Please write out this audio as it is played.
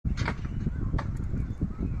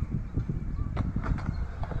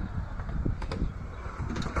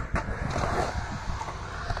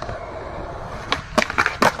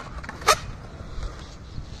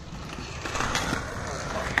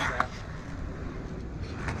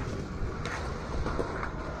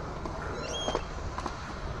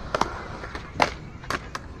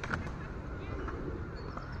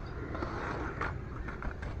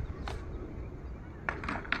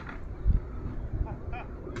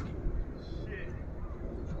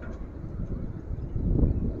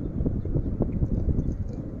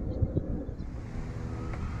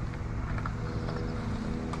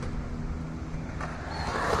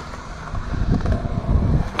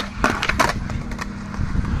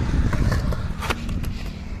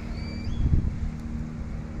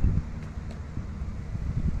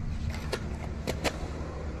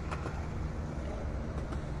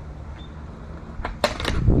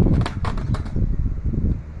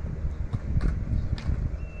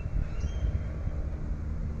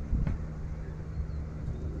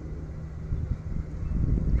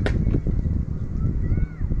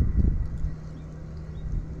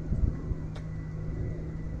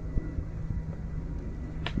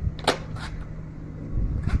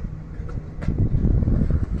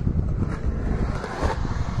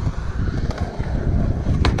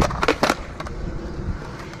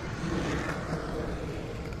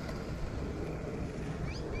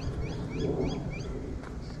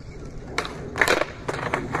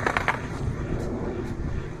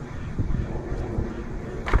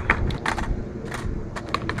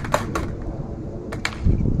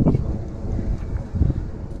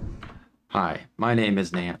Hi, my name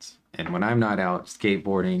is Nance, and when I'm not out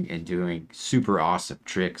skateboarding and doing super awesome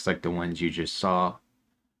tricks like the ones you just saw,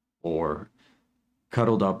 or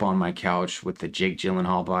cuddled up on my couch with the Jake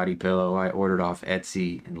Gyllenhaal body pillow I ordered off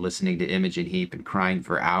Etsy and listening to Imogen Heap and crying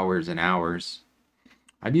for hours and hours,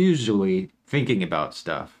 I'm usually thinking about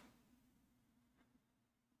stuff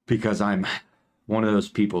because I'm one of those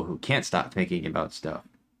people who can't stop thinking about stuff.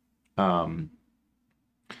 Um,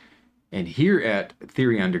 and here at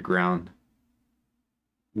Theory Underground,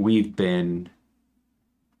 we've been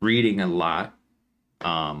reading a lot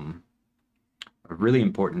of really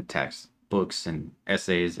important texts, books, and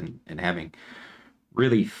essays, and having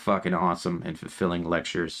really fucking awesome and fulfilling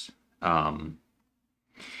lectures. And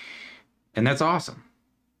that's awesome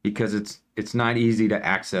because it's not easy to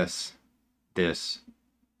access this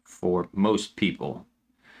for most people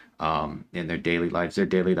in their daily lives. Their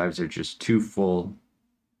daily lives are just too full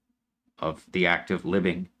of the act of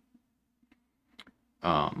living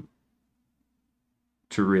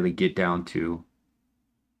to really get down to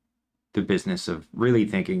the business of really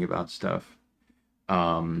thinking about stuff.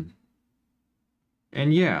 And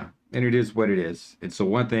yeah, and it is what it is. And so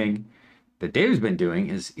one thing that Dave's been doing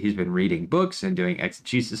is he's been reading books and doing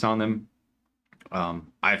exegesis on them.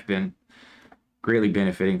 I've been greatly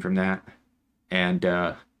benefiting from that. And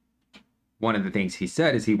one of the things he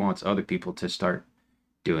said is he wants other people to start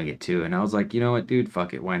doing it too. And I was like, you know what, dude,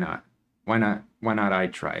 fuck it. Why not? Why not I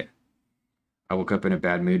try it? I woke up in a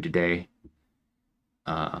bad mood today.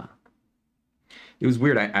 It was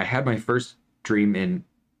weird. I had my first dream in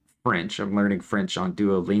French. I'm learning French on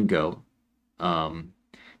Duolingo. And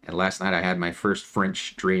last night I had my first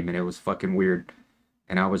French dream and it was fucking weird.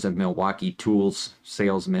 And I was a Milwaukee tools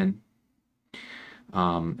salesman.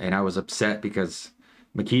 And I was upset because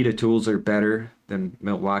Makita tools are better than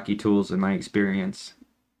Milwaukee tools in my experience.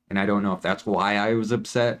 And I don't know if that's why I was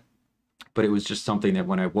upset, but it was just something that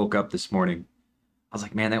when I woke up this morning, I was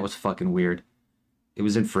like, man, that was fucking weird. It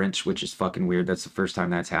was in French, which is fucking weird. That's the first time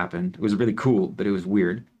that's happened. It was really cool, but it was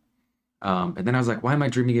weird. And then I was like, why am I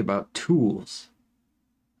dreaming about tools?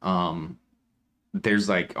 There's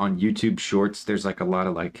like on YouTube Shorts, there's like a lot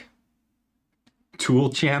of like tool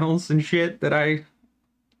channels and shit that I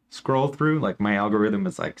scroll through. Like my algorithm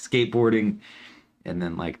is like skateboarding and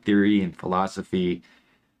then like theory and philosophy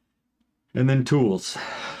and then tools.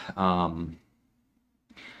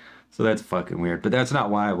 So that's fucking weird, but that's not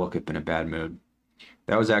why I woke up in a bad mood.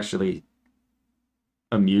 That was actually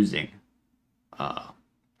amusing. But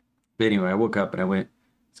anyway, I woke up and I went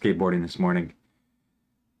skateboarding this morning.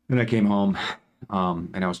 Then I came home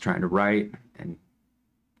and I was trying to write and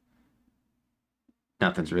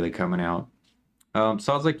nothing's really coming out.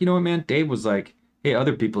 So I was like, you know what, man? Dave was like, hey,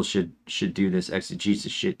 other people should do this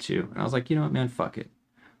exegesis shit too. And I was like, you know what, man? Fuck it.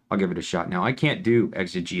 I'll give it a shot. Now, I can't do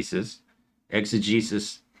exegesis.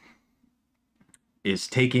 Exegesis is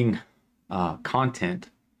taking content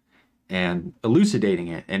and elucidating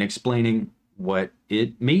it and explaining what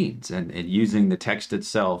it means and using the text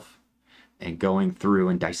itself and going through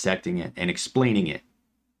and dissecting it and explaining it.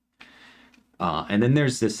 And then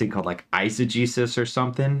there's this thing called like eisegesis or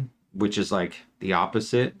something, which is like the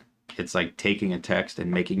opposite. It's like taking a text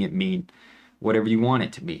and making it mean whatever you want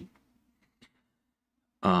it to mean.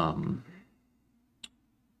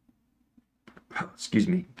 Excuse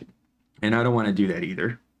me. And I don't want to do that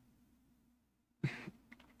either.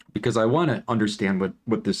 Because I want to understand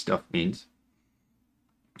what this stuff means.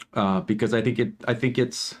 Because I think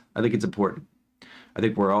it's important. I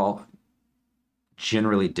think we're all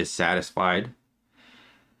generally dissatisfied.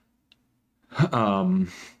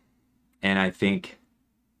 And I think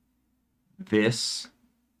this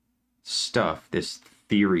stuff, this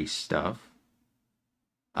theory stuff,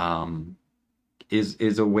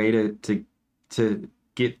 is a way to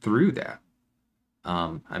get through that.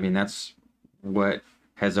 I mean, that's what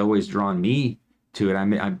has always drawn me to it.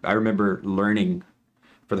 I remember learning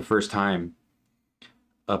for the first time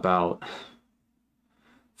about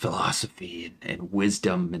philosophy and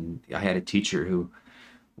wisdom, and I had a teacher who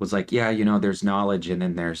was like, yeah, you know, there's knowledge and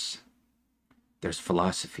then there's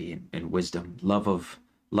philosophy and wisdom, love of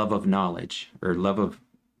knowledge, or love of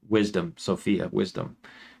wisdom, Sophia, wisdom.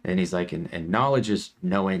 And he's like, and knowledge is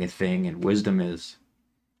knowing a thing, and wisdom is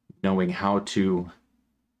knowing how to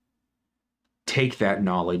take that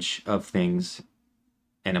knowledge of things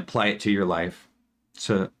and apply it to your life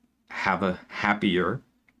to have a happier,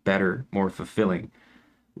 better, more fulfilling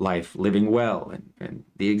life, living well, and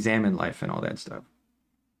the examined life and all that stuff.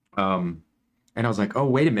 And I was like, oh,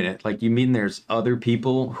 wait a minute. Like, you mean there's other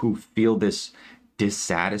people who feel this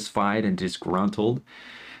dissatisfied and disgruntled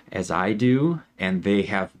as I do, and they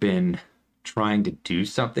have been trying to do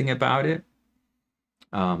something about it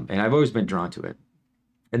And I've always been drawn to it,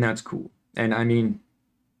 and that's cool. And I mean,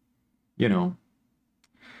 you know,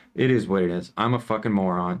 it is what it is. I'm a fucking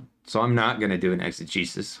moron, so I'm not gonna do an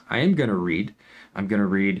exegesis. I am gonna read. I'm gonna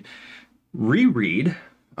reread,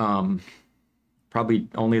 um, probably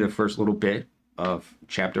only the first little bit of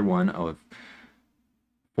chapter 1 of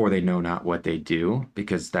For They Know Not What They Do,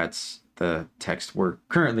 because that's the text we're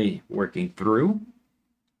currently working through.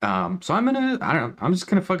 So I don't know, I'm just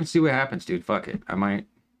gonna fucking see what happens, dude. Fuck it. I might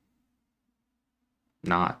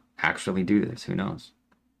not actually do this. Who knows?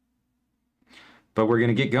 But we're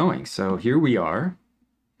gonna get going. So here we are.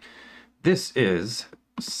 This is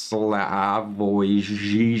Slavoj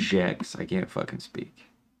Zizek. I can't fucking speak.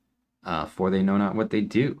 For They Know Not What They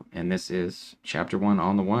Do. And this is chapter 1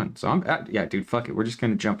 on the 1. So yeah, dude, fuck it. We're just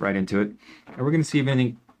gonna jump right into it. And we're gonna see if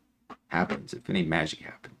anything happens, if any magic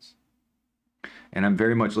happens. And I'm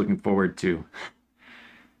very much looking forward to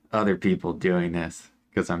other people doing this,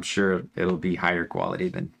 because I'm sure it'll be higher quality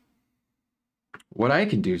than what I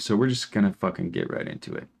can do. So we're just gonna fucking get right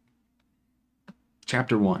into it.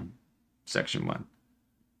 Chapter 1, section 1.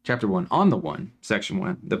 Chapter 1 on the 1, section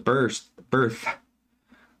 1. The birth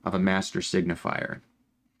of a master signifier.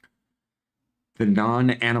 The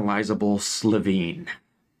non-analyzable Slovene.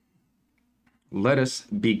 Let us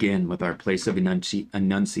begin with our place of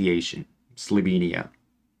enunciation, Slovenia.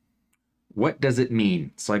 What does it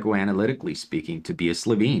mean, psychoanalytically speaking, to be a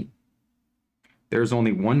Slovene? There is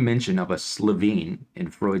only one mention of a Slovene in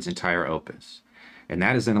Freud's entire opus, and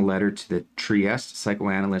that is in a letter to the Trieste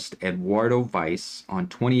psychoanalyst Eduardo Weiss on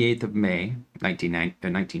 28th of May,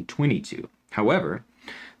 1922. However,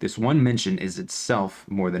 this one mention is itself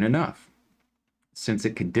more than enough, since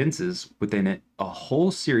it condenses within it a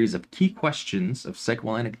whole series of key questions of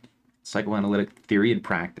psychoanalytic theory and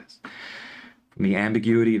practice. From the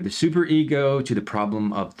ambiguity of the superego to the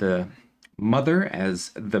problem of the mother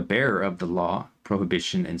as the bearer of the law,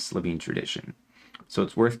 prohibition, and Slovene tradition. So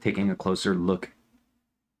it's worth taking a closer look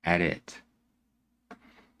at it.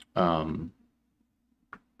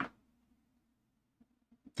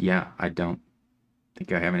 Yeah, I don't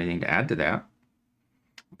think I have anything to add to that.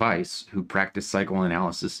 Weiss, who practiced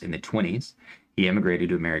psychoanalysis in the 20s, he emigrated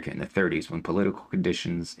to America in the 30s when political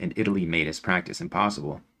conditions in Italy made his practice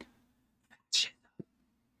impossible.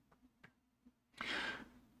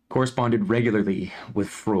 Corresponded regularly with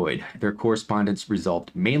Freud. Their correspondence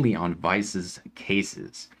resolved mainly on Weiss's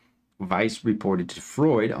cases. Weiss reported to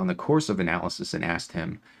Freud on the course of analysis and asked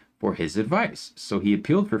him for his advice. So he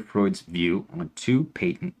appealed for Freud's view on two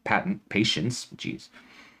patent patients,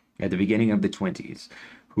 at the beginning of the 20s,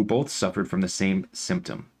 who both suffered from the same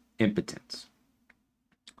symptom, impotence.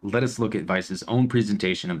 Let us look at Weiss's own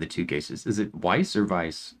presentation of the two cases. Is it Weiss or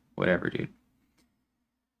Weiss? Whatever, dude.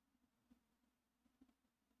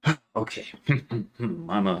 Okay.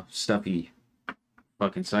 I'm a stuffy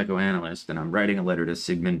fucking psychoanalyst, and I'm writing a letter to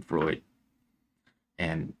Sigmund Freud.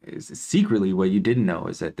 And secretly, what you didn't know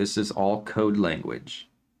is that this is all code language.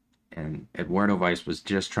 And Eduardo Weiss was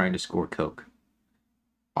just trying to score coke.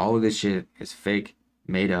 All of this shit is fake,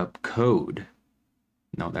 made up code.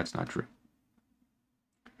 No, that's not true.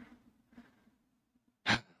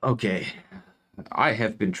 Okay. I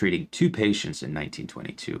have been treating two patients in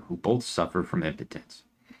 1922 who both suffer from impotence.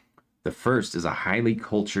 The first is a highly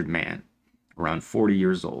cultured man, around 40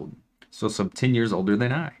 years old, so some 10 years older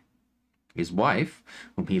than I. His wife,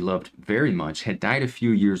 whom he loved very much, had died a few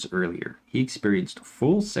years earlier. He experienced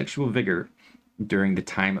full sexual vigor during the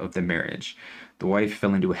time of the marriage. The wife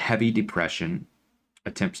fell into a heavy depression.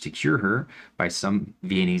 Attempts to cure her by some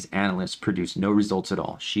Viennese analysts produced no results at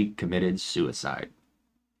all. She committed suicide.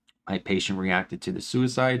 My patient reacted to the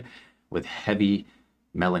suicide with heavy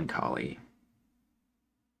melancholy.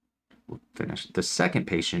 We'll finish. The second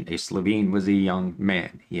patient, a Slovene, was a young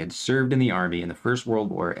man. He had served in the army in the First World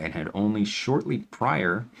War and had only shortly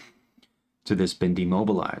prior to this been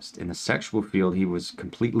demobilized. In the sexual field, he was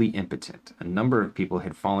completely impotent. A number of people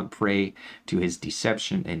had fallen prey to his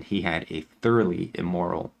deception, and he had a thoroughly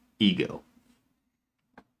immoral ego.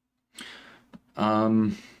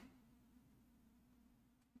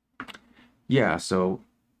 Yeah, so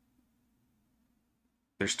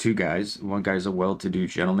there's two guys. One guy's a well-to-do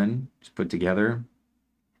gentleman. He's put together.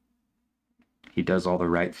 He does all the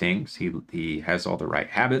right things. He has all the right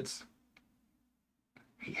habits.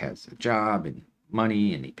 He has a job and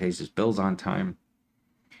money, and he pays his bills on time.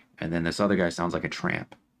 And then this other guy sounds like a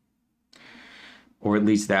tramp. Or at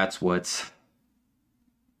least that's what's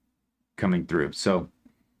coming through. So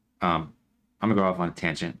I'm going to go off on a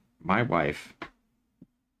tangent. My wife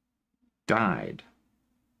died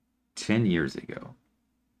 10 years ago.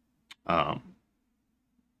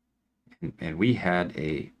 and we had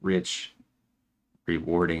a rich,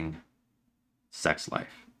 rewarding sex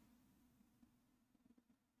life.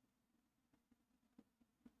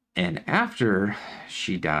 And after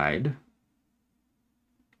she died,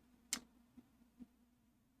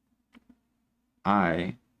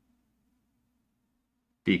 I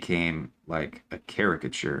became like a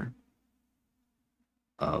caricature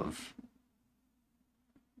of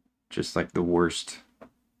just like the worst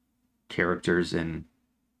characters in,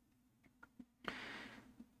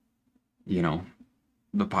 you know,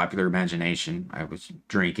 the popular imagination. I was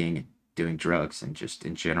drinking, doing drugs, and just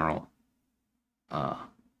in general,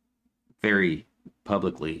 very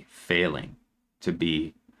publicly failing to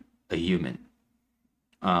be a human.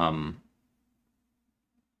 And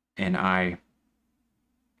I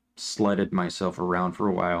sledded myself around for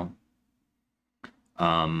a while.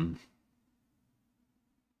 And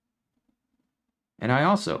I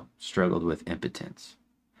also struggled with impotence.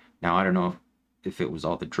 Now, I don't know if it was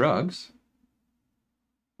all the drugs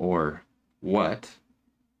or what.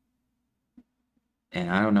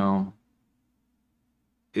 And I don't know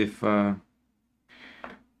if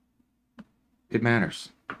it matters.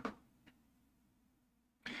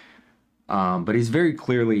 But he's very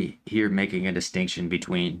clearly here making a distinction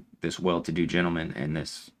between this well-to-do gentleman and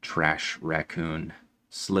this trash raccoon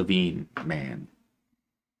Slovene man.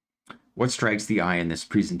 What strikes the eye in this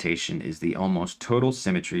presentation is the almost total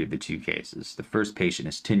symmetry of the two cases. The first patient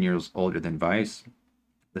is 10 years older than Weiss,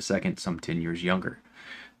 the second some 10 years younger.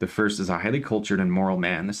 The first is a highly cultured and moral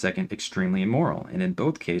man, the second extremely immoral, and in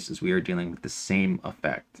both cases we are dealing with the same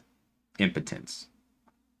effect, impotence.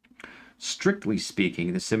 Strictly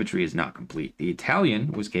speaking, the symmetry is not complete. The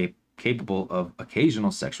Italian was capable of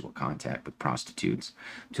occasional sexual contact with prostitutes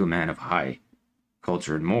to a man of high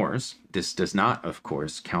culture and mores. This does not, of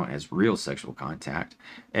course, count as real sexual contact.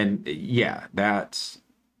 And yeah, that's...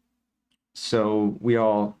 So we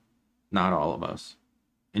all, not all of us,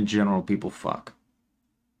 in general, people fuck.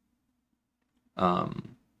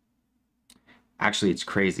 Actually, it's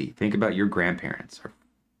crazy. Think about your grandparents.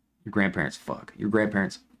 Your grandparents fuck. Your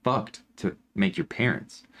grandparents fucked to make your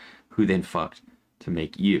parents, who then fucked to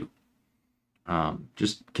make you.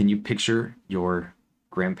 Just, can you picture your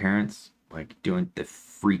grandparents like doing the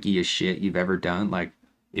freakiest shit you've ever done? Like,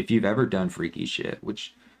 if you've ever done freaky shit,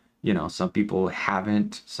 which, you know, some people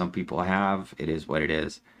haven't, some people have, it is what it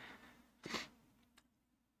is.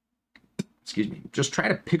 Excuse me. Just try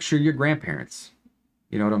to picture your grandparents.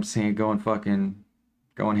 You know what I'm saying? Going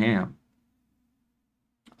ham.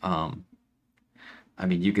 I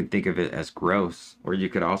mean, you could think of it as gross, or you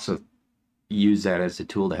could also use that as a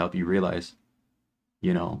tool to help you realize,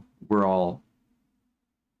 you know, we're all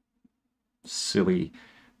silly,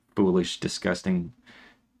 foolish, disgusting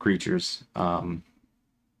creatures. And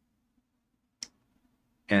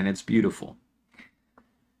it's beautiful.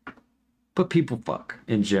 But people fuck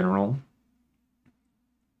in general.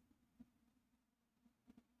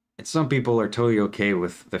 And some people are totally okay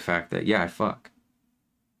with the fact that, yeah, I fuck.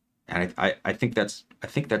 And I think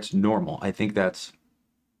that's normal. I think that's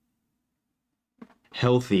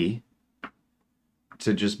healthy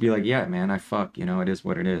to just be like, yeah, man, I fuck, you know, it is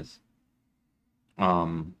what it is.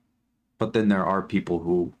 But then there are people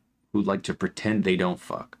who like to pretend they don't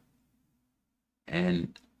fuck.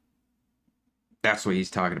 And that's what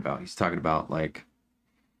he's talking about. He's talking about, like,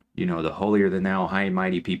 you know, the holier than thou, high and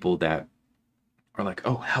mighty people that are like,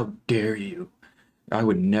 oh, how dare you? I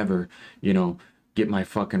would never, you know, get my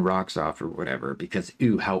fucking rocks off or whatever, because,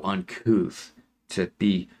 ooh, how uncouth to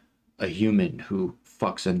be a human who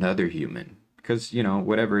fucks another human. Because, you know,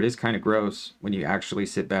 whatever, it is kind of gross when you actually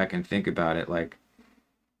sit back and think about it, like,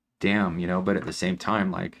 damn, you know, but at the same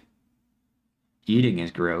time, like, eating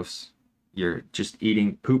is gross. You're just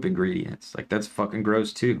eating poop ingredients. Like, that's fucking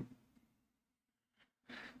gross too.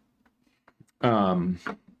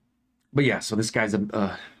 But yeah, so this guy's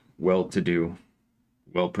a well-to-do,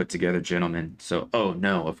 well put together gentleman. So, oh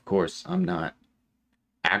no, of course, I'm not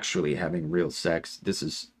actually having real sex. This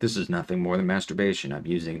is nothing more than masturbation. I'm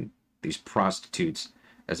using these prostitutes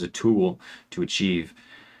as a tool to achieve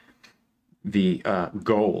the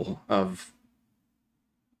goal of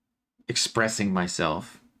expressing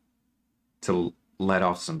myself, to let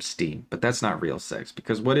off some steam. But that's not real sex,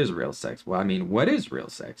 because what is real sex? Well, I mean, what is real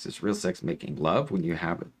sex? Is real sex making love when you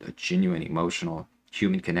have a genuine emotional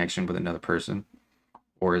human connection with another person?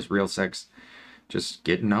 Or is real sex just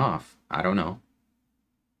getting off? I don't know.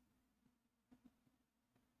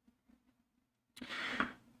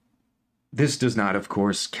 This does not, of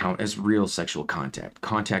course, count as real sexual contact.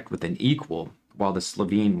 Contact with an equal, while the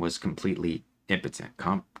Slovene was completely impotent.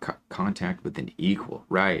 Contact with an equal,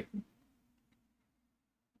 right.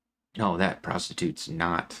 Oh, that prostitute's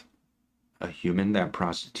not a human. That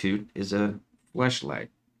prostitute is a fleshlight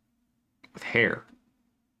with hair.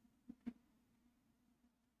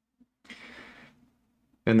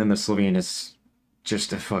 And then the Slovene is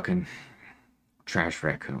just a fucking trash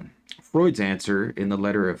raccoon. Freud's answer in the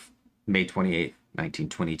letter of May 28,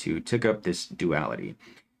 1922, took up this duality.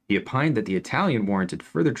 He opined that the Italian warranted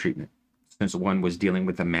further treatment, since one was dealing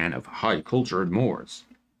with a man of high culture and mores.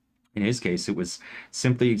 In his case, it was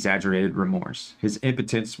simply exaggerated remorse. His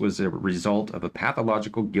impotence was a result of a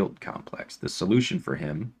pathological guilt complex. The solution for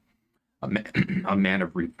him, a man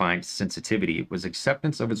of refined sensitivity, was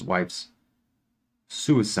acceptance of his wife's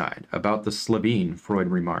suicide. About the Slovene, Freud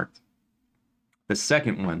remarked, the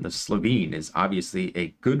second one, the Slovene, is obviously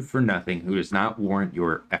a good-for-nothing who does not warrant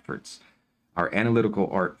your efforts. Our analytical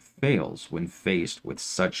art fails when faced with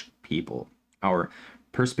such people. Our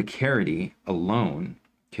perspicacity alone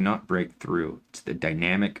cannot break through to the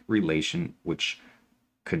dynamic relation which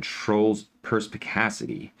controls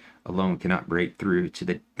perspicacity alone cannot break through to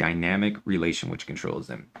the dynamic relation which controls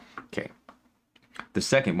them. Okay. The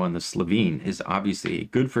second one, the Slovene, is obviously a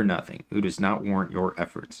good for nothing who does not warrant your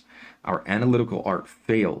efforts. Our analytical art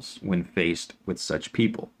fails when faced with such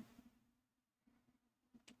people.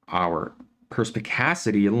 Our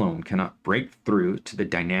perspicacity alone cannot break through to the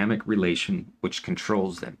dynamic relation which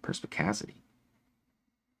controls them. Perspicacity.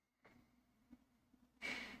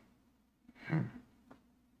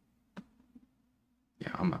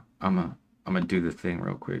 Yeah, I'm gonna do the thing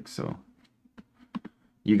real quick. So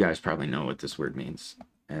you guys probably know what this word means,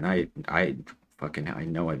 and I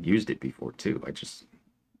know I've used it before too. What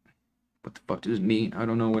the fuck does it mean? I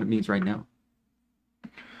don't know what it means right now.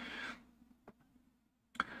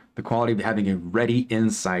 The quality of having a ready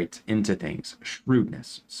insight into things,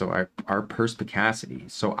 shrewdness. So our perspicacity,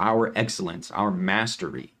 so our excellence, our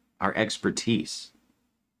mastery, our expertise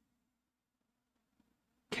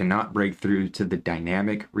cannot break through to the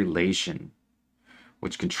dynamic relation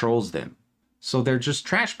which controls them. So they're just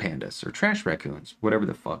trash pandas or trash raccoons, whatever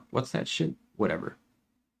the fuck. What's that shit? Whatever.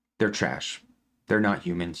 They're trash. They're not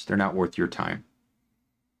humans. They're not worth your time.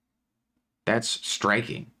 That's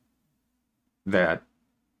striking. That,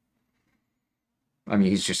 I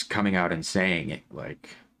mean, he's just coming out and saying it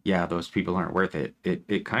like, yeah, those people aren't worth it.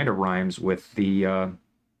 It kind of rhymes with the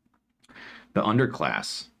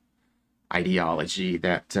underclass ideology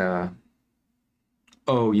that,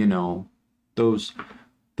 oh, you know, those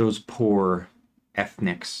poor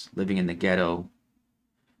ethnics living in the ghetto,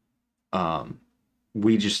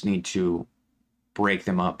 we just need to break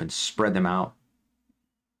them up and spread them out,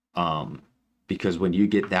 because when you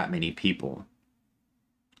get that many people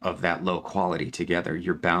of that low quality together,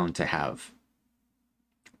 you're bound to have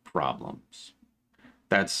problems.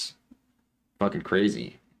 That's fucking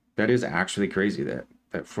crazy. That is actually crazy that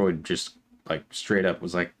Freud just like straight up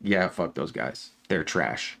was like, yeah, fuck those guys. They're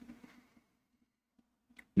trash.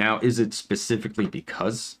 Now, is it specifically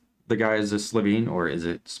because the guy is a Slovene, or is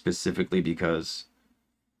it specifically because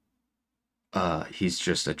he's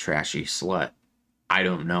just a trashy slut? I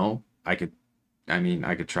don't know. I could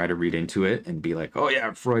try to read into it and be like, oh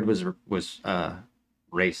yeah, Freud was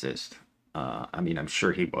racist. I mean, I'm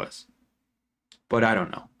sure he was. But I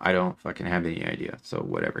don't know. I don't fucking have any idea. So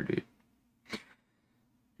whatever, dude.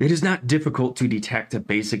 It is not difficult to detect a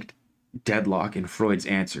basic deadlock in Freud's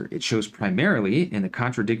answer. It shows primarily in the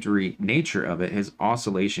contradictory nature of it, his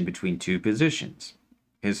oscillation between two positions.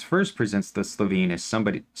 His first presents the Slovene as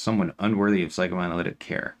someone unworthy of psychoanalytic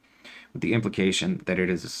care, with the implication that it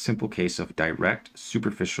is a simple case of direct,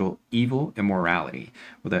 superficial, evil immorality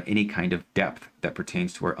without any kind of depth that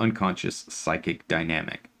pertains to our unconscious psychic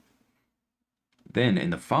dynamic. Then, in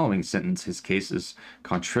the following sentence, his case is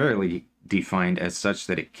contrarily defined as such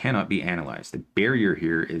that it cannot be analyzed. The barrier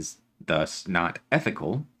here is thus not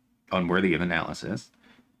ethical, unworthy of analysis,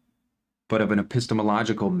 but of an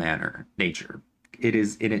epistemological nature. It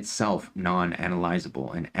is in itself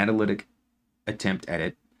non-analyzable. An analytic attempt at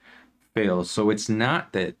it fails. So it's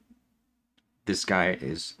not that this guy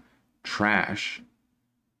is trash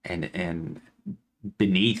and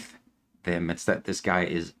beneath them. It's that this guy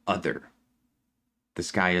is other.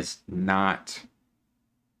 This guy is not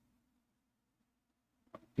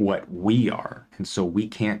what we are. And so we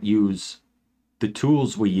can't use the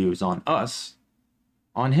tools we use on us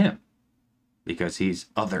on him because he's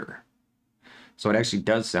other. So it actually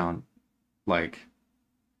does sound like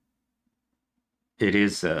it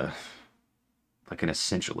is like an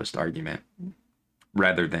essentialist argument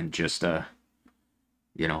rather than just a,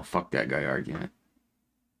 you know, fuck that guy argument.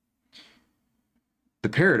 The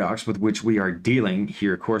paradox with which we are dealing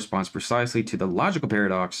here corresponds precisely to the logical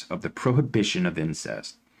paradox of the prohibition of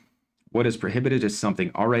incest. What is prohibited is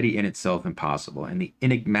something already in itself impossible, and the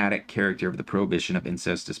enigmatic character of the prohibition of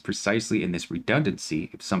incest is precisely in this redundancy.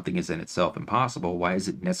 If something is in itself impossible, why is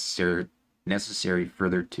it necessary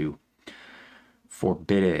further to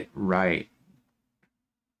forbid it? Right.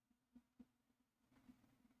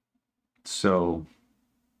 So,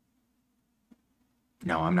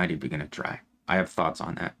 no, I'm not even going to try. I have thoughts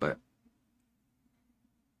on that, but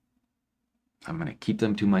I'm going to keep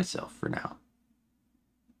them to myself for now.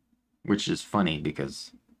 Which is funny because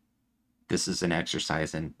this is an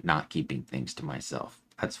exercise in not keeping things to myself.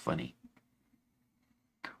 That's funny.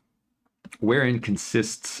 Wherein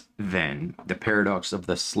consists, then, the paradox of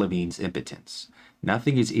the Slovene's impotence?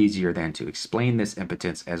 Nothing is easier than to explain this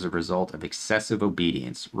impotence as a result of excessive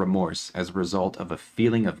obedience, remorse, as a result of a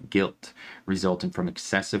feeling of guilt resulting from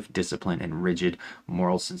excessive discipline and rigid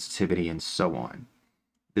moral sensitivity, and so on.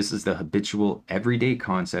 This is the habitual, everyday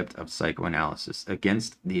concept of psychoanalysis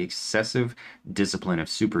against the excessive discipline of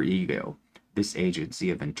superego, this agency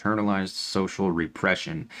of internalized social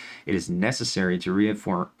repression. It is necessary to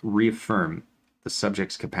reaffirm the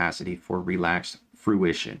subject's capacity for relaxed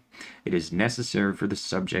fruition. It is necessary for the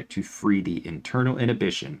subject to free the internal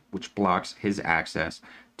inhibition which blocks his access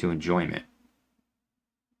to enjoyment.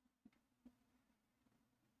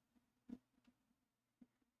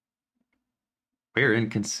 Wherein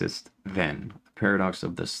consists, then, the paradox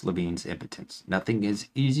of the Slovene's impotence? Nothing is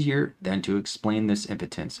easier than to explain this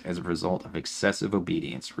impotence as a result of excessive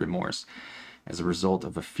obedience, remorse, as a result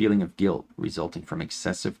of a feeling of guilt resulting from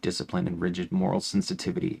excessive discipline and rigid moral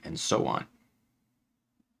sensitivity, and so on.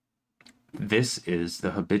 This is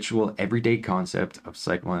the habitual, everyday concept of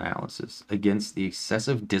psychoanalysis against the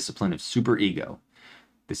excessive discipline of superego,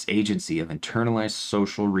 this agency of internalized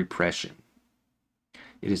social repression.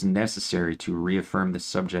 It is necessary to reaffirm the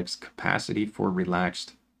subject's capacity for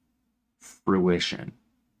relaxed fruition.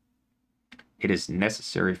 It is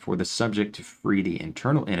necessary for the subject to free the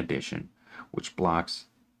internal inhibition which blocks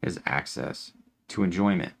his access to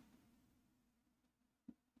enjoyment.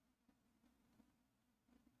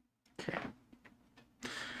 Okay.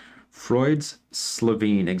 Freud's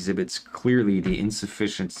Slovene exhibits clearly the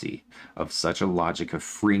insufficiency of such a logic of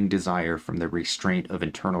freeing desire from the restraint of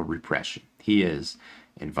internal repression. He is,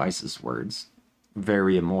 in Weiss's words,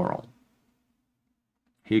 very immoral.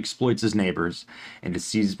 He exploits his neighbors and is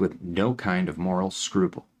seized with no kind of moral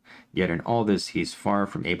scruple. Yet in all this he is far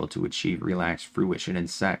from able to achieve relaxed fruition in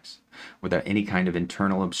sex. Without any kind of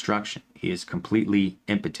internal obstruction, he is completely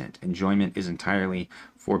impotent. Enjoyment is entirely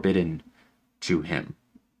forbidden to him.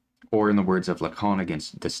 Or in the words of Lacan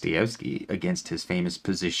against Dostoevsky, against his famous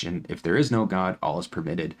position, if there is no God, all is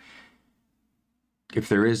permitted. If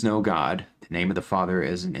there is no God, the name of the Father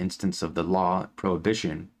is an instance of the law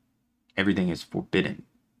prohibition. Everything is forbidden.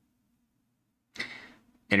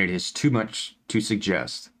 And it is too much to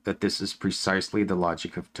suggest that this is precisely the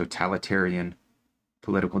logic of totalitarian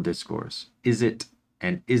political discourse. Is it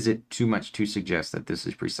too much to suggest that this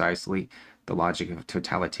is precisely the logic of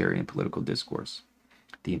totalitarian political discourse?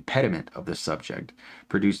 The impediment of the subject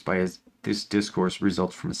produced by this discourse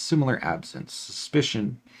results from a similar absence,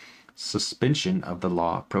 suspension of the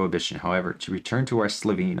law prohibition. However, to return to our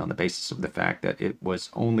Slovene on the basis of the fact that it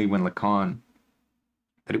was only Lacan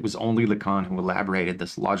who elaborated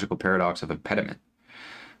this logical paradox of impediment,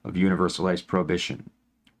 of universalized prohibition,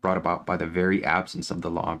 brought about by the very absence of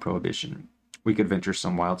the law and prohibition. We could venture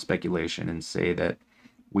some wild speculation and say that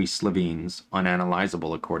we Slovenes,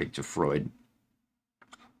 unanalyzable according to Freud,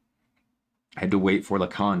 had to wait for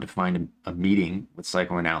Lacan to find a meeting with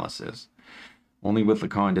psychoanalysis. Only with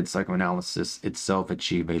Lacan did psychoanalysis itself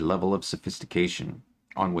achieve a level of sophistication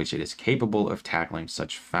on which it is capable of tackling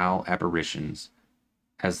such foul apparitions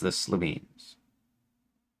as the Slovenes.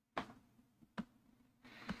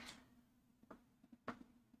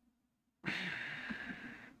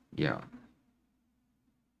 Yeah.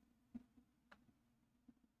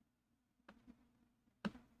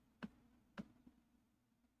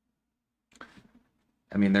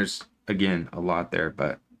 I mean, there's, again, a lot there,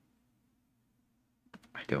 but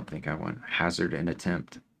I don't think I want to hazard an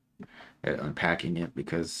attempt at unpacking it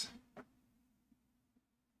because,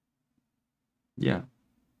 yeah,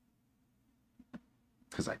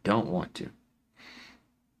 because I don't want to.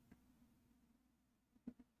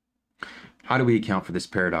 How do we account for this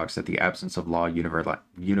paradox that the absence of law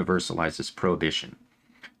universalizes prohibition?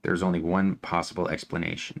 There's only one possible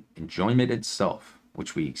explanation. Enjoyment itself,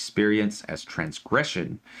 which we experience as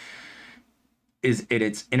transgression, is in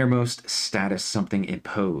its innermost status something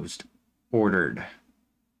imposed, ordered.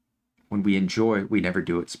 When we enjoy, we never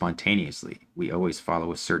do it spontaneously. We always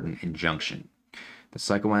follow a certain injunction. The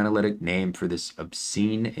psychoanalytic name for this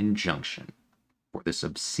obscene injunction, or this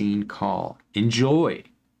obscene call, enjoy,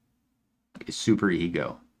 is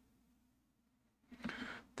superego.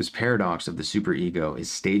 This paradox of the superego is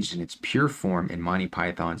staged in its pure form in Monty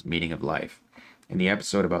Python's Meaning of Life. In the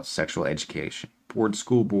episode about sexual education, bored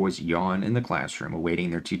schoolboys yawn in the classroom awaiting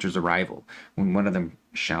their teacher's arrival when one of them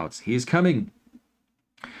shouts, "He is coming!"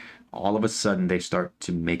 All of a sudden, they start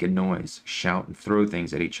to make a noise, shout, and throw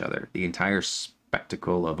things at each other. The entire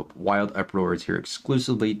spectacle of wild uproar is here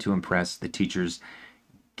exclusively to impress the teacher's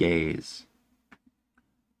gaze.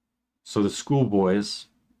 So the schoolboys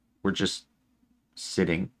were just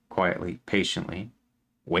sitting quietly, patiently,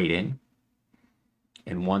 waiting.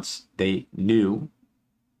 And once they knew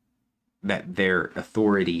that their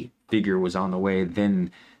authority figure was on the way,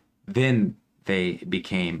 then they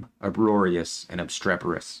became uproarious and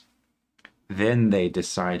obstreperous. Then they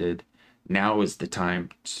decided now is the time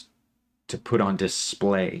to put on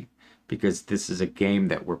display, because this is a game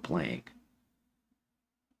that we're playing.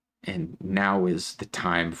 And now is the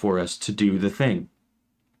time for us to do the thing.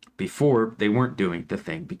 Before, they weren't doing the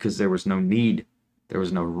thing because there was no need, there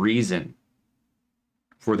was no reason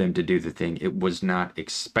for them to do the thing. It was not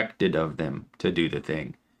expected of them to do the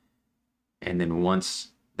thing. And then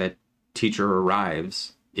once that teacher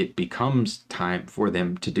arrives, it becomes time for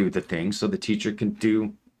them to do the thing so the teacher can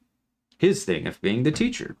do his thing of being the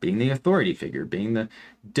teacher, being the authority figure, being the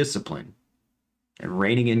discipline, and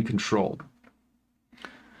reigning in control.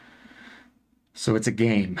 So it's a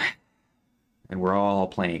game, and we're all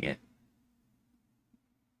playing it.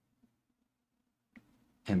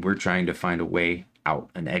 And we're trying to find a way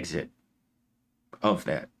out, an exit of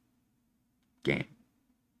that game,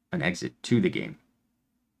 an exit to the game.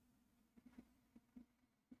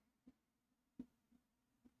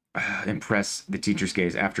 Impress the teacher's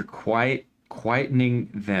gaze. After quietening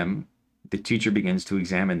them, the teacher begins to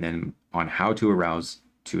examine them on how to arouse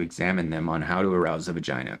the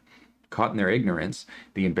vagina. Caught in their ignorance,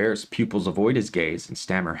 the embarrassed pupils avoid his gaze and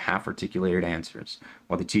stammer half-articulated answers,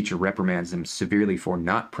 while the teacher reprimands them severely for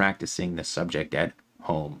not practicing the subject at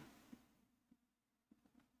home.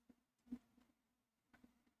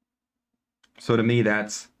 So to me,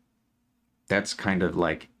 that's kind of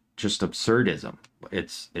like just absurdism.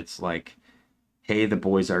 It's like, hey, the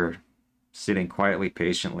boys are sitting quietly,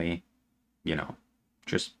 patiently,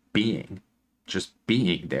 just being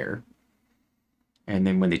there. And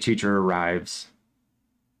then when the teacher arrives,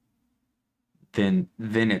 then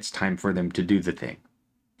it's time for them to do the thing.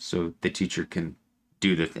 So the teacher can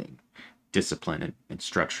do the thing, discipline and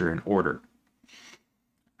structure and order.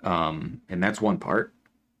 And that's one part.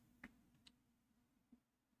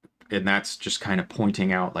 And that's just kind of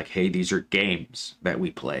pointing out like, hey, these are games that we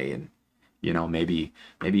play. And, maybe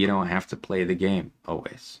you don't have to play the game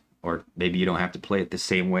always. Or maybe you don't have to play it the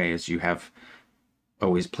same way as you have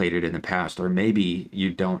always played it in the past. Or maybe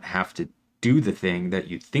you don't have to do the thing that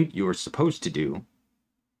you think you're supposed to do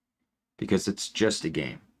because it's just a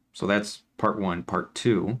game. So that's part one. Part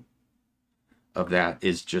two of that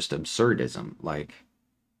is just absurdism. Like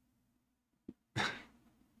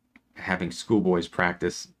having schoolboys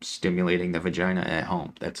practice stimulating the vagina at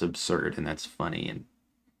home. That's absurd and that's funny,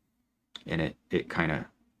 and it kind of,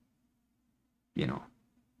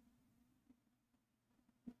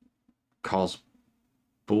 calls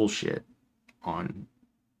bullshit on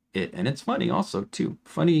it. And it's funny also too.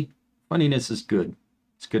 Funniness is good.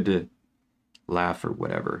 It's good to laugh or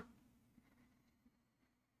whatever.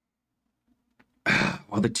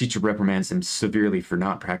 While the teacher reprimands him severely for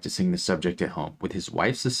not practicing the subject at home, with his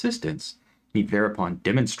wife's assistance, he thereupon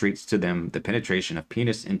demonstrates to them the penetration of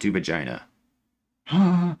penis into vagina.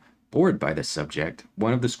 Bored by the subject,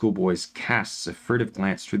 one of the schoolboys casts a furtive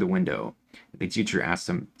glance through the window. The teacher asks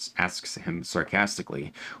him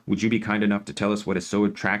sarcastically, "Would you be kind enough to tell us what is so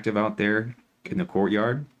attractive out there in the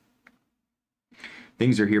courtyard?"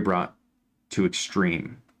 Things are here brought to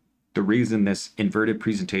extreme. The reason this inverted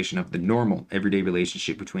presentation of the normal everyday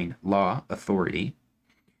relationship between law, authority,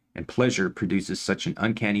 and pleasure produces such an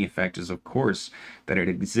uncanny effect is, of course, that it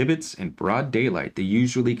exhibits in broad daylight the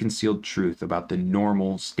usually concealed truth about the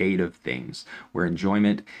normal state of things, where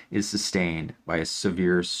enjoyment is sustained by a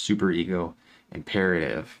severe superego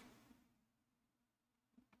imperative.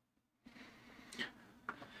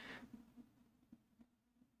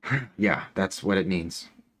 Yeah, that's what it means.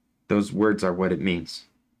 Those words are what it means.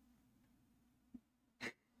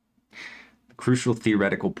 Crucial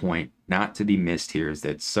theoretical point not to be missed here is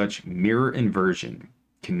that such mirror inversion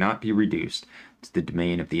cannot be reduced to the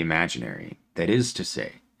domain of the imaginary. That is to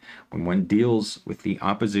say, when one deals with the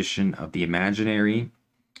opposition of the imaginary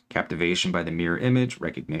captivation by the mirror image,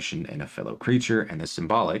 recognition in a fellow creature, and the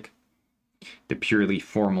symbolic, the purely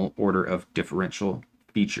formal order of differential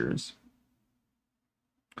features.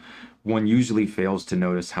 One usually fails to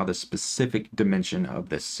notice how the specific dimension of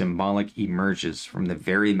the symbolic emerges from the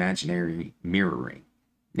very imaginary mirroring,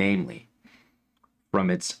 namely, from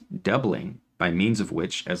its doubling, by means of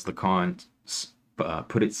which, as Lacan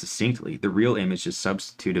put it succinctly, the real image is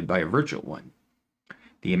substituted by a virtual one.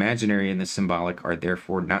 The imaginary and the symbolic are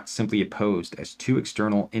therefore not simply opposed as two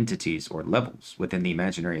external entities or levels. Within the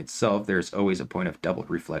imaginary itself, there is always a point of double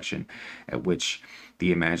reflection at which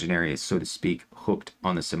the imaginary is, so to speak, hooked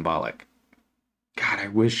on the symbolic. God,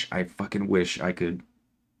 I fucking wish I could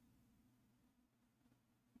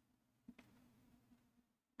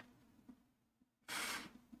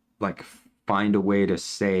like find a way to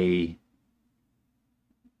say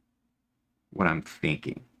what I'm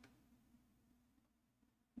thinking.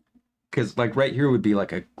 Because like right here would be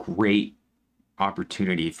like a great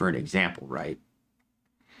opportunity for an example, right?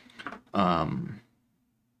 And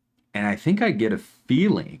I think I get a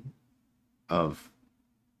feeling of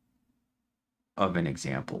an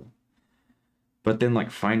example, but then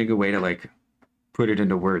like finding a way to like put it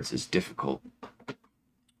into words is difficult.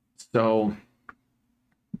 So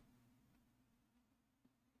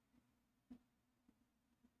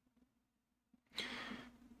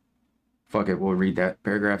fuck it, we'll read that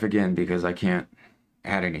paragraph again because I can't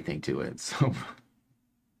add anything to it. So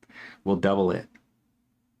we'll double it.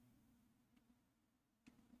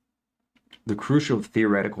 The crucial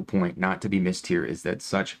theoretical point not to be missed here is that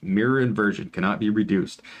such mirror inversion cannot be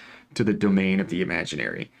reduced to the domain of the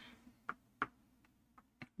imaginary.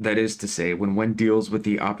 That is to say, when one deals with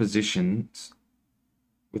the opposition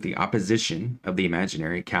of the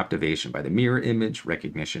imaginary, captivation by the mirror image,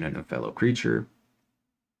 recognition in a fellow creature,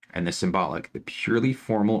 and the symbolic, the purely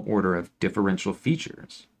formal order of differential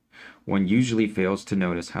features, one usually fails to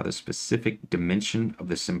notice how the specific dimension of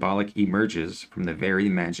the symbolic emerges from the very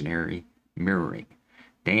imaginary mirroring,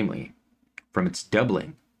 namely, from its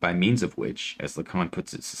doubling, by means of which, as Lacan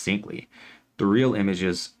puts it succinctly, the real image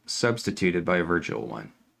is substituted by a virtual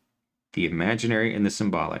one. The imaginary and the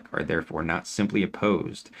symbolic are therefore not simply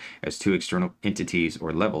opposed as two external entities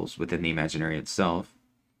or levels within the imaginary itself.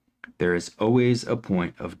 There is always a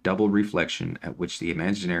point of double reflection at which the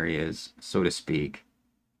imaginary is, so to speak,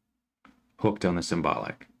 hooked on the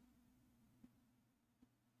symbolic.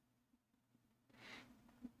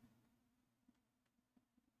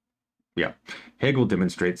 Yeah, Hegel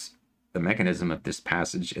demonstrates the mechanism of this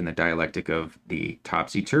passage in the dialectic of the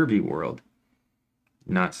topsy-turvy world,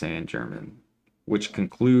 not say in German, which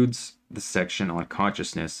concludes the section on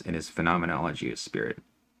consciousness in his phenomenology of spirit.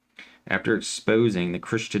 After exposing the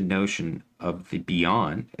Christian notion of the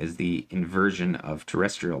beyond as the inversion of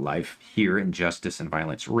terrestrial life, here injustice and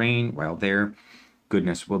violence reign, while there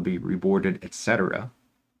goodness will be rewarded, etc.,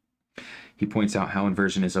 he points out how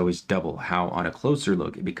inversion is always double, how on a closer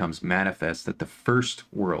look it becomes manifest that the first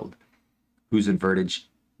world, whose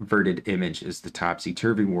inverted image is the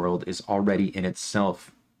topsy-turvy world, is already in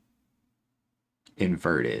itself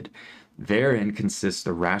inverted. Therein consists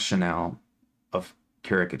the rationale of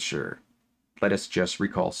caricature. Let us just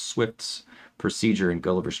recall Swift's procedure in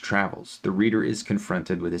Gulliver's Travels. The reader is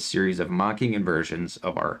confronted with a series of mocking inversions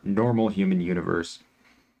of our normal human universe.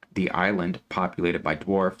 The island populated by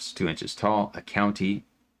dwarfs 2 inches tall, a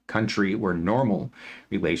country where normal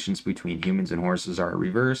relations between humans and horses are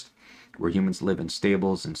reversed, where humans live in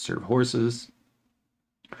stables and serve horses.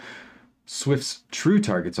 Swift's true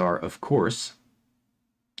targets are, of course,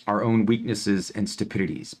 our own weaknesses and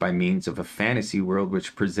stupidities. By means of a fantasy world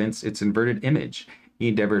which presents its inverted image, he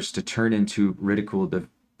endeavors to turn into ridicule the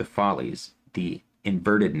follies, the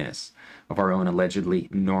invertedness of our own allegedly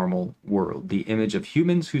normal world. The image of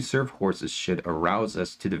humans who serve horses should arouse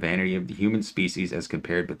us to the vanity of the human species as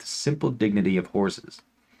compared with the simple dignity of horses.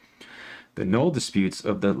 The null disputes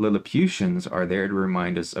of the Lilliputians are there to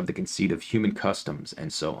remind us of the conceit of human customs,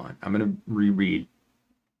 and so on. I'm going to reread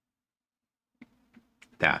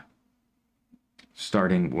that,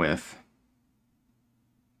 starting with,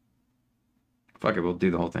 fuck it, we'll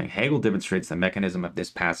do the whole thing. Hegel demonstrates the mechanism of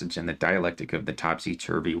this passage in the dialectic of the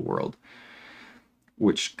topsy-turvy world,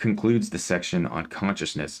 which concludes the section on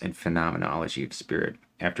consciousness and phenomenology of spirit.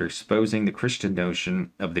 After exposing the Christian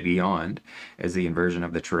notion of the beyond as the inversion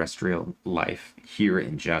of the terrestrial life, here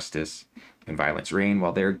injustice and violence reign,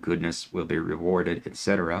 while there goodness will be rewarded,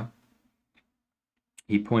 etc.,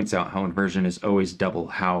 he points out how inversion is always double,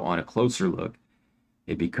 how on a closer look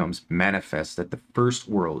it becomes manifest that the first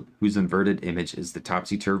world, whose inverted image is the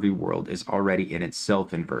topsy-turvy world, is already in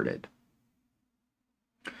itself inverted.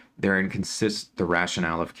 Therein consists the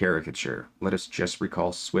rationale of caricature. Let us just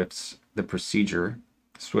recall Swift's procedure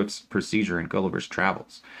in Gulliver's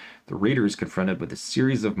Travels. The reader is confronted with a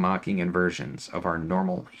series of mocking inversions of our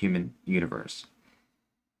normal human universe.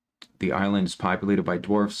 The island is populated by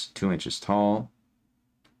dwarfs 2 inches tall,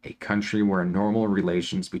 a country where normal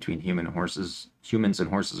relations between humans and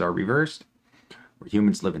horses are reversed, where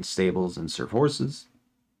humans live in stables and serve horses.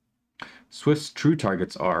 Swift's true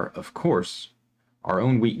targets are, of course, our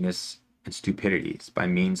own weakness and stupidities by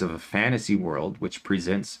means of a fantasy world which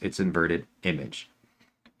presents its inverted image.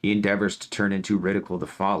 He endeavors to turn into ridicule the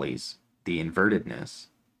follies, the invertedness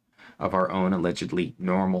of our own allegedly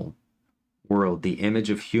normal world. The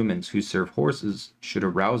image of humans who serve horses should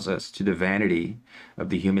arouse us to the vanity of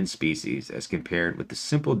the human species as compared with the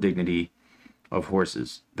simple dignity of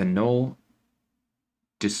horses. The null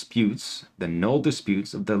disputes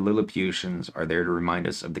of the Lilliputians are there to remind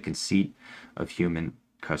us of the conceit of human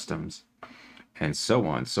customs, and so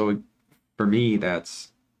on. So for me,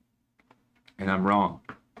 that's, and I'm wrong.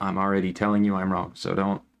 I'm already telling you I'm wrong, so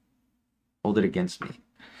don't hold it against me.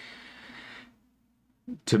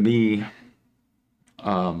 To me,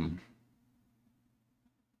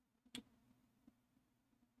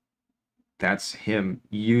 that's him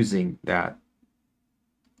using that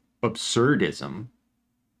absurdism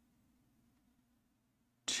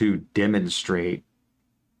to demonstrate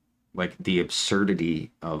like the absurdity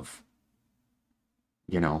of,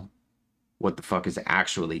 you know, what the fuck is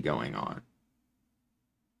actually going on.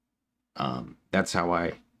 That's how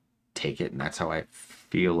I take it, and that's how I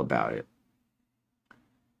feel about it.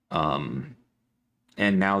 And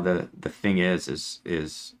now the thing is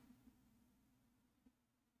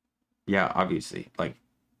yeah, obviously, like,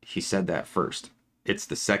 he said that first. It's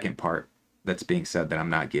the second part that's being said that I'm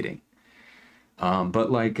not getting. But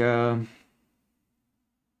like the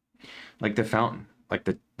fountain, like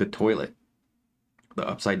the toilet, the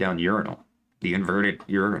upside down urinal, the inverted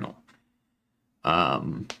urinal.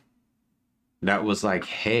 That was like,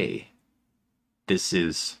 hey, this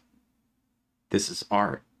is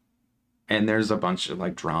art. And there's a bunch of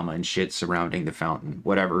like drama and shit surrounding the fountain.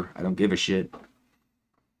 Whatever, I don't give a shit.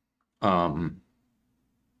 But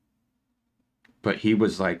he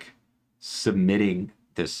was like submitting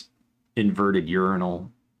this inverted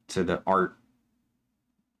urinal to the art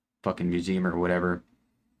fucking museum or whatever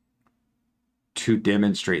to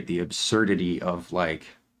demonstrate the absurdity of like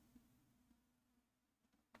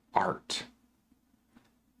art.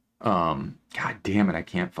 God damn it, I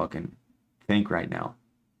can't fucking think right now.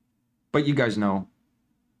 But you guys know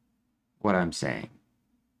what I'm saying.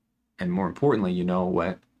 And more importantly, you know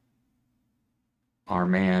what our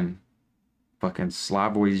man fucking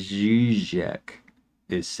Slavoj Zizek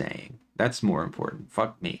is saying. That's more important.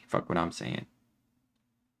 Fuck me. Fuck what I'm saying.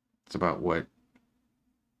 It's about what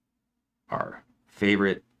our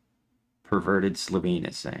favorite perverted Slovene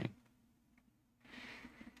is saying.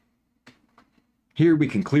 Here we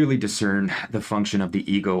can clearly discern the function of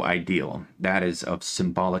the ego ideal, that is, of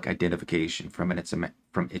symbolic identification from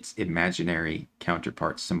its imaginary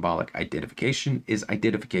counterpart. Symbolic identification is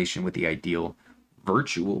identification with the ideal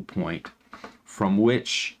virtual point from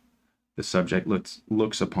which the subject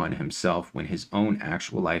looks upon himself when his own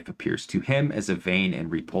actual life appears to him as a vain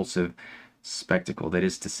and repulsive spectacle. That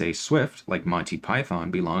is to say, Swift, like Monty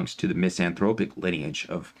Python, belongs to the misanthropic lineage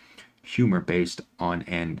of humor based on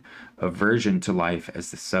an aversion to life as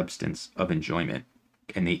the substance of enjoyment.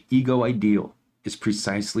 And the ego ideal is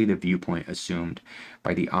precisely the viewpoint assumed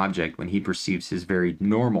by the object when he perceives his very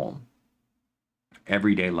normal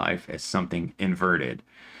everyday life as something inverted.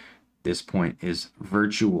 This point is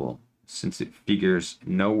virtual, since it figures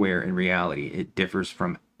nowhere in reality. It differs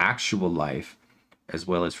from actual life as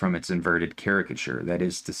well as from its inverted caricature. That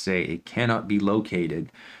is to say, it cannot be located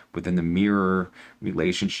within the mirror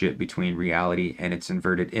relationship between reality and its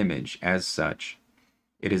inverted image. As such,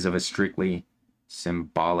 it is of a strictly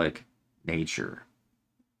symbolic nature.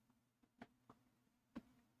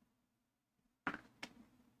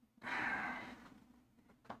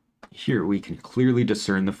 Here we can clearly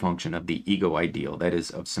discern the function of the ego ideal, that is,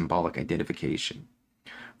 of symbolic identification,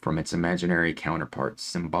 from its imaginary counterpart.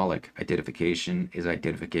 Symbolic identification is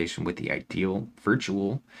identification with the ideal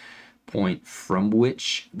virtual point from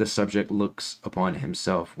which the subject looks upon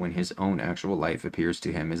himself when his own actual life appears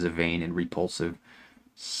to him as a vain and repulsive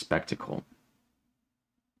spectacle.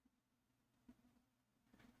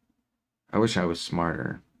 I wish I was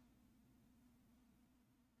smarter.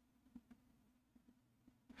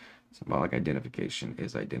 Symbolic identification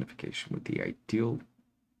is identification with the ideal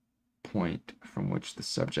point from which the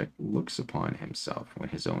subject looks upon himself when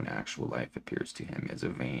his own actual life appears to him as a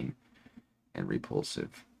vain and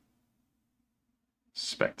repulsive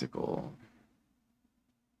Spectacle.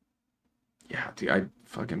 Yeah, dude, I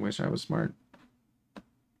fucking wish I was smart.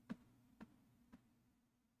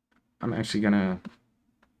 I'm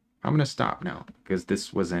gonna stop now because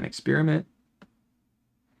this was an experiment.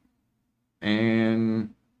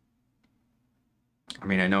 And I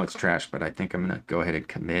mean, I know it's trash, but I think I'm gonna go ahead and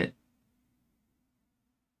commit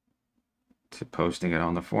to posting it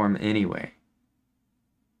on the forum anyway.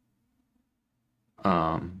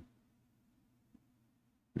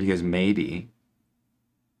 Because maybe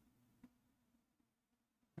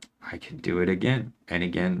I can do it again and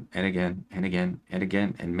again and again and again and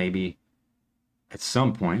again, and maybe at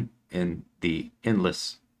some point in the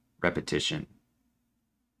endless repetition,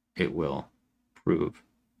 it will prove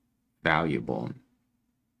valuable.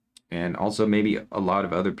 And also maybe a lot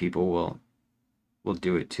of other people will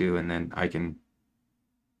do it too, and then I can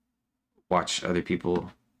watch other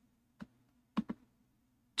people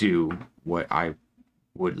do what I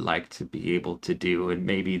would like to be able to do, and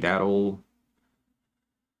maybe that'll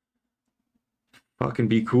fucking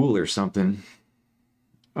be cool or something.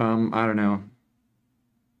 I don't know.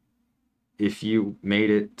 If you made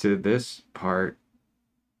it to this part,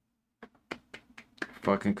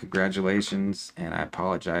 fucking congratulations, and I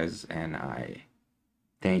apologize, and I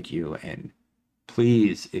thank you, and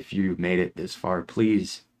please, if you made it this far,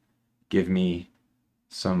 please give me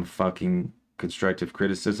some fucking constructive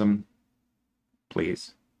criticism.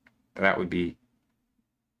 Please. That would be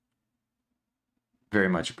very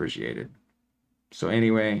much appreciated. So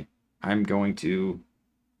anyway, I'm going to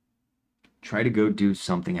try to go do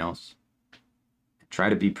something else. Try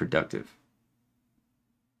to be productive.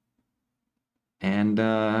 And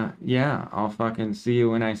yeah, I'll fucking see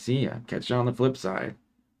you when I see you. Catch you on the flip side.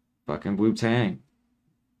 Fucking Wu-Tang.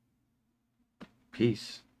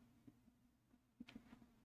 Peace.